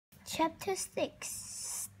Chapter 6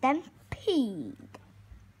 Stampede.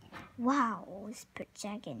 Wow, whispered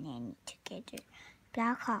Jack and Annie together.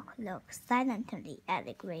 Black Hawk looked silently at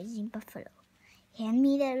the grazing buffalo. Hand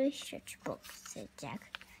me the research book, said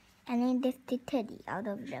Jack. Annie lifted Teddy out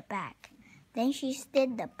of the bag. Then she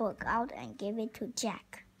slid the book out and gave it to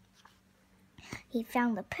Jack. He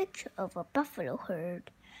found a picture of a buffalo herd.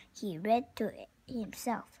 He read to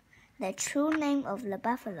himself. The true name of the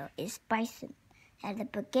buffalo is Bison. At the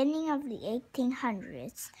beginning of the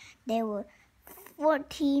 1800s, there were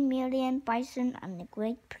 40 million bison on the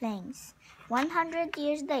Great Plains. 100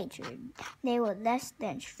 years later, there were less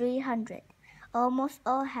than 300. Almost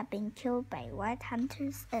all had been killed by white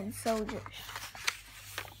hunters and soldiers.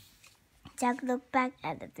 Jack looked back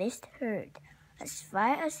at the vast herd. As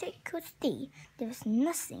far as he could see, there was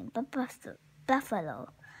nothing but buffalo.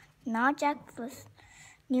 Now Jack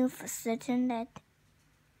knew for certain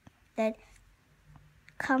that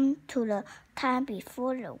come to the time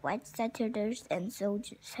before the white settlers and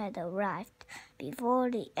soldiers had arrived,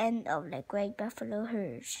 before the end of the great buffalo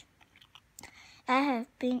herds. I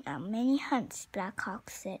have been on many hunts, Black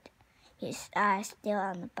Hawk said, his eyes still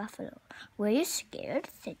on the buffalo. Were you scared?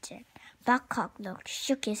 Said Jack. Black Hawk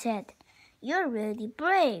shook his head. You're really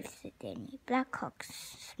brave, said Danny. Black Hawk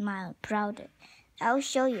smiled proudly. I'll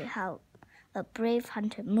show you how a brave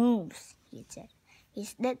hunter moves, he said. He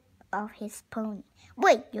slid off his pony.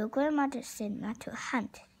 Wait, your grandmother said not to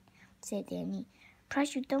hunt, said Danny.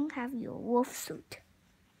 Perhaps you don't have your wolf suit.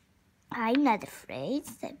 I'm not afraid,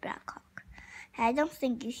 said Black Hawk. I don't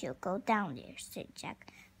think you should go down there, said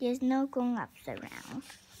Jack. There's no grown-ups around.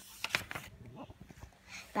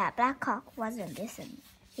 But Black Hawk wasn't listening.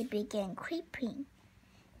 He began creeping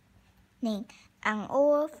on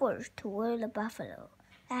all fours toward the buffalo.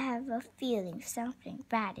 I have a feeling something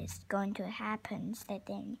bad is going to happen, said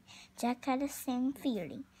Danny. Jack had the same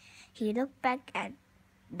feeling. He looked back at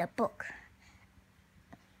the book.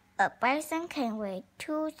 A bison can weigh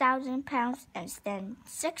 2,000 pounds and stand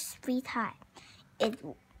 6 feet high.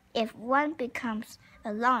 If one becomes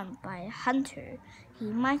alarmed by a hunter, he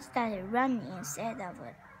might start running instead of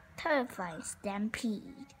a terrifying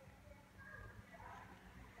stampede.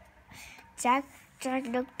 Jack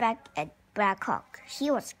looked back at Black Hawk. He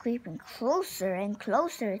was creeping closer and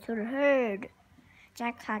closer to the herd.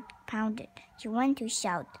 Jack's heart pounded. He wanted to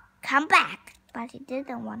shout, "Come back!" but he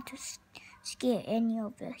didn't want to scare any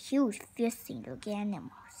of the huge, fierce-looking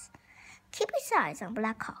animals. Keep his eyes on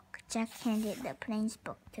Black Hawk. Jack handed the plains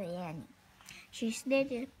book to Annie. She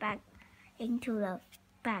slid it back into the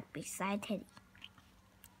bag beside Teddy.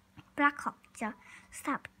 Black Hawk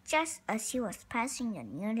stopped just as he was passing the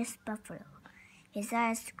nearest buffalo. His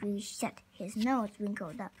eyes squeezed shut, his nose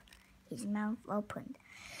wrinkled up, his mouth opened.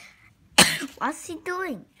 What's he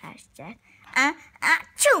doing? Asked Jack.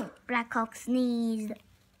 Achoo! Black Hawk sneezed.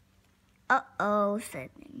 Uh-oh, said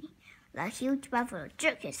Danny. The huge buffalo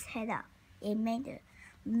jerked his head up. It made a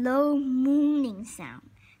low mooning sound.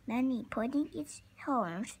 Then he pointed its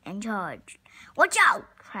horns and charged. Watch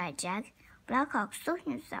out! Cried Jack. Black Hawk threw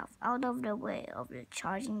himself out of the way of the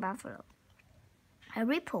charging buffalo. A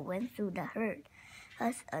ripple went through the herd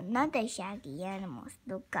as another shaggy animal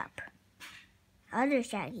looked up. Other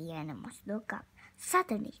shaggy animals looked up.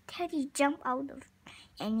 Suddenly, Teddy jumped out of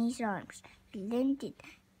Annie's arms. He landed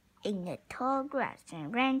in the tall grass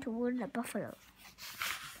and ran toward the buffalo.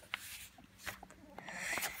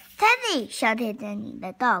 Teddy! Shouted Danny.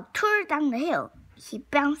 The dog tore down the hill. He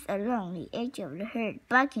bounced along the edge of the herd,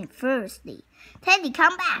 barking furiously. Teddy,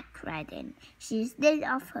 come back! Cried Danny. She slid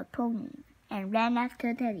off her pony and ran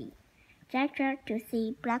after Teddy. Jack tried to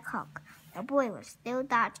see Black Hawk. The boy was still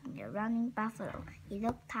dodging the running buffalo. He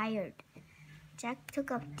looked tired. Jack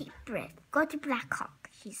took a deep breath. Go to Black Hawk,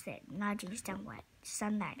 he said, nudging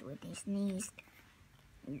sunlight with his knees.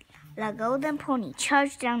 The golden pony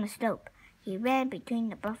charged down the slope. He ran between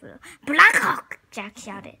the buffalo. Black Hawk! Jack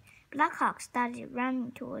shouted. Black Hawk started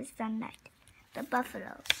running towards sunlight. The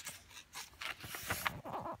buffalo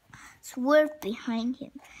swerved behind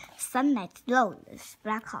him. Sunlight glowed as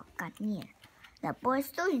Black Hawk got near. The boy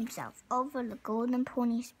threw himself over the golden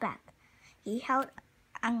pony's back. He held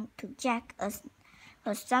on to Jack as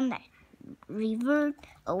sunlight reverbed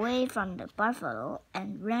away from the buffalo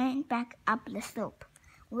and ran back up the slope.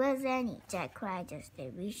 Where's Annie? Jack cried as they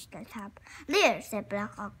reached the top. There, said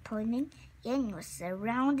Black Hawk, pointing. Annie was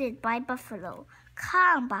surrounded by buffalo.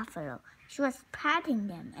 Calm buffalo. She was patting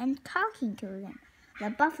them and talking to them. The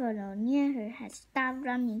buffalo near her had stopped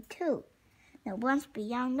running too. The ones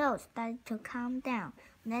beyond those started to calm down.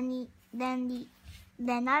 Then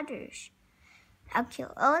others.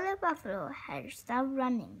 Until all the buffalo had stopped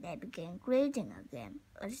running, they began grazing again.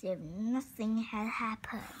 as if nothing had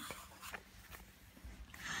happened.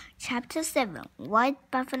 Chapter 7 White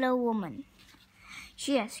Buffalo Woman.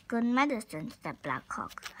 She has good medicine, said Black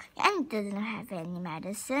Hawk. And doesn't have any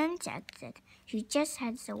medicine, Jack said. She just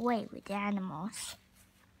has a way with the animals.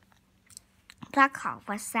 Black Hawk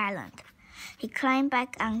was silent. He climbed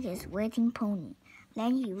back on his waiting pony.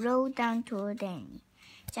 Then he rode down toward Annie.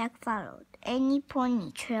 Jack followed. Annie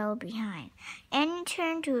pony trailed behind. Annie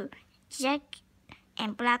turned to Jack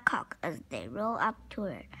and Black Hawk as they rode up to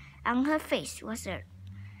her. On her face was a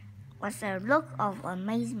look of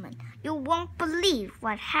amazement. You won't believe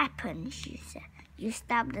what happened, she said. You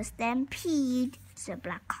stopped the stampede, said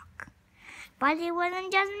Black Hawk. But it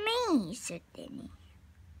wasn't just me, said Annie.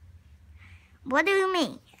 What do you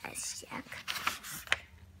mean? Asked Jack.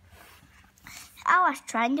 I was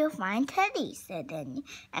trying to find Teddy, said Annie,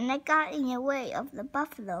 and I got in the way of the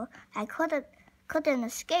buffalo. I couldn't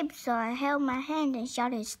escape, so I held my hand and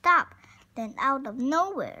shouted, "Stop!" Then out of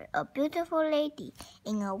nowhere, a beautiful lady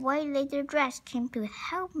in a white leather dress came to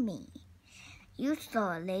help me. You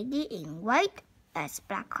saw a lady in white? Asked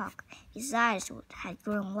Black Hawk. His eyes had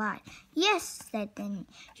grown wide. Yes, said Annie.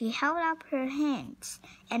 She held up her hands,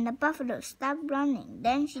 and the buffalo stopped running.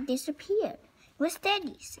 Then she disappeared. It was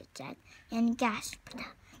Teddy, said Jack, and gasped.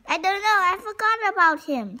 I don't know, I forgot about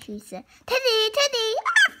him, she said. Teddy, Teddy,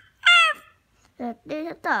 arf, arf! The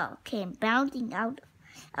little dog came bounding out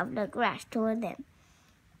of the grass toward them,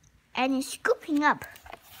 and is scooping up.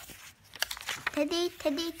 Teddy,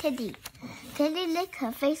 Teddy, Teddy. Teddy licked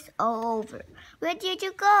her face all over. Where did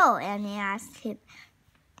you go? Annie asked him.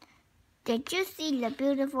 Did you see the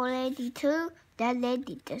beautiful lady too? That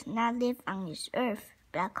lady does not live on this earth,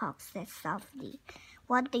 Black Hawk said softly.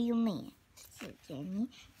 What do you mean? Said Annie.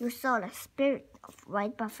 You saw the spirit of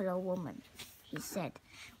White Buffalo Woman, he said.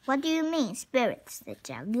 What do you mean, spirit? Said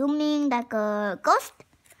Jack. You mean like a ghost?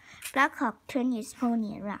 Black Hawk turned his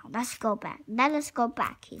pony around. Let us go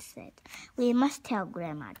back, he said. We must tell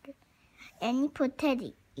Grandmother. Annie put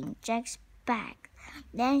Teddy in Jack's bag.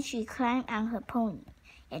 Then she climbed on her pony,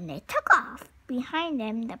 and they took off. Behind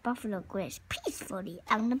them, the buffalo grazed peacefully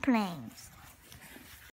on the plains.